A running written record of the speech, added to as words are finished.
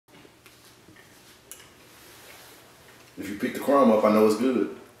If you pick the crumb up, I know it's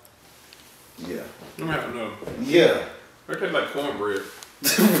good. Yeah. I'm gonna have to know. Yeah. They taste like cornbread.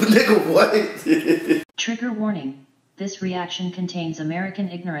 Nigga, what? Trigger warning. This reaction contains American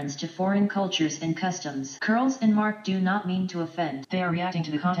ignorance to foreign cultures and customs. Curls and Mark do not mean to offend. They are reacting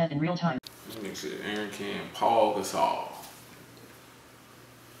to the content in real time. This nigga said Aaron can Paul Gasol.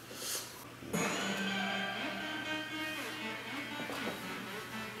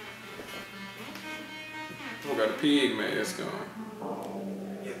 We got a pig mask on.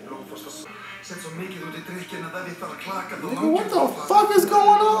 Nigga, what the fuck is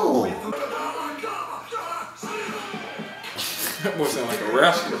going on? That boy sound like a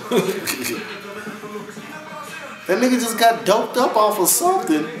wrestler. That nigga just got doped up off of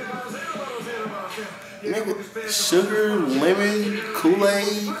something. Nigga, sugar, lemon,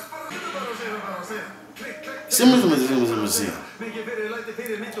 Kool-Aid. He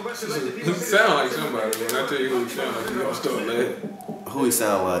sound like somebody. When I tell you who he sound like, you gonna start laughing. Who he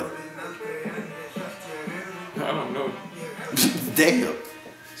sound like? I don't know. Damn.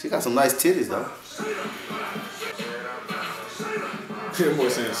 She got some nice titties though. That boy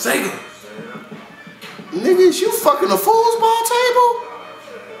saying, Sega! Nigga, is you fucking a foosball table?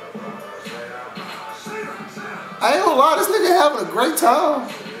 I ain't gonna lie, this nigga having a great time.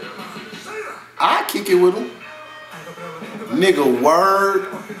 I kick it with him. Nigga, word.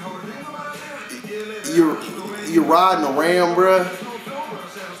 You're riding a Ram, bruh.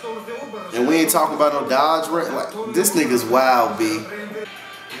 And we ain't talking about no Dodge Ram. Like, this nigga's wild, B.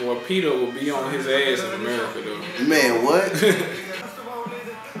 Well, Peter will be on his ass in America, though. Man, what?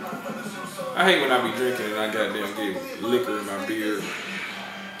 I hate when I be drinking and I goddamn get liquor in my beer.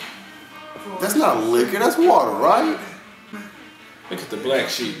 That's not liquor, that's water, right? Look at the black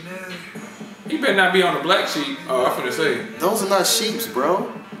sheep. He better not be on the black sheep. Oh, I'm finna say. Those are not sheeps,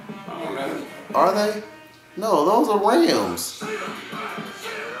 bro. I don't know. Are they? No, those are rams. It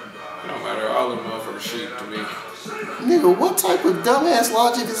don't matter. All them motherfuckers sheep to me. Nigga, what type of dumbass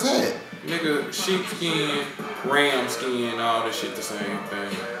logic is that? Nigga, sheepskin, ram skin, all this shit the same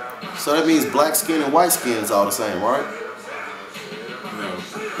thing. So that means black skin and white skin is all the same, right? No.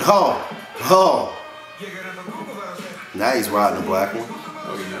 Oh. Now he's riding the black one.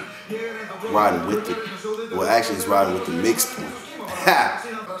 Oh, yeah. Riding with it. Well, actually, he's riding with the mixed one. Ha!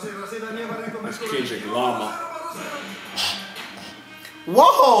 That's Kendrick Llama.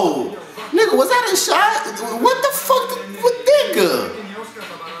 Whoa! Nigga, was that a shot? What the fuck? What nigga?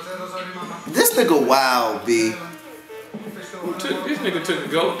 This nigga wild, B. This nigga took the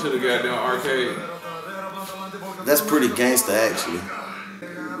goat to the goddamn arcade. That's pretty gangster, actually.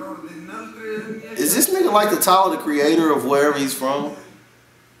 Is this nigga like the Tyler, the Creator of wherever he's from?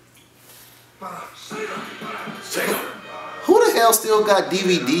 Who the hell still got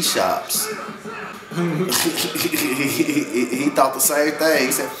DVD shops? He thought the same thing.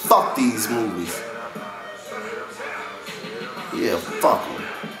 He said, fuck these movies. Yeah, fuck them.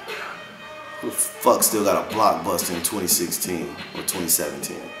 Who the fuck still got a Blockbuster in 2016 or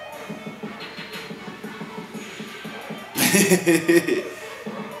 2017?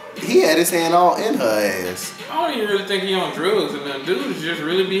 He had his hand all in her ass. I don't even really think he on drugs and them dudes just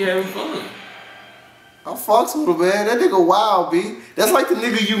really be having fun. I fucks with him, man. That nigga wild, B. That's like the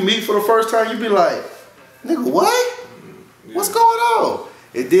nigga you meet for the first time, you be like, nigga, what? Yeah. What's going on?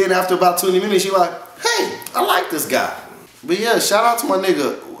 And then after about 20 minutes, you like, hey, I like this guy. But yeah, shout out to my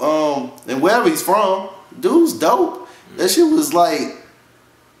nigga, and wherever he's from, dude's dope. That shit was like,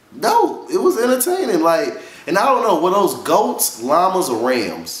 dope. It was entertaining, like, and I don't know, were those goats, llamas, or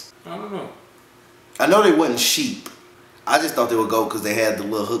rams? I don't know. I know they wasn't sheep. I just thought they were goat because they had the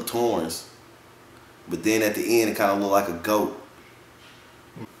little hooked horns. But then at the end, it kind of looked like a goat.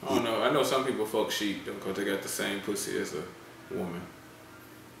 I don't know. I know some people fuck sheep because they got the same pussy as a woman.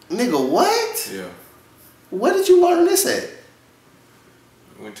 Nigga, what? Yeah. Where did you learn this at?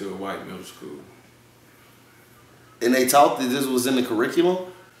 I went to a white middle school. And they taught that this was in the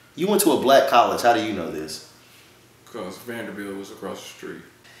curriculum? You went to a black college. How do you know this? Because Vanderbilt was across the street.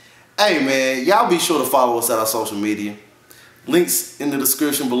 Hey, man. Y'all be sure to follow us at our social media. Links in the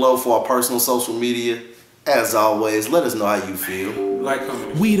description below for our personal social media. As always, let us know how you feel. Like,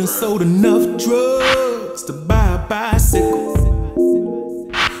 comment, we done sold enough drugs to buy a bicycle.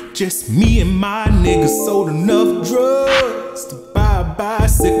 Just me and my niggas sold enough drugs to buy a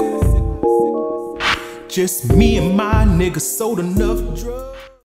bicycle. Just me and my niggas sold enough drugs.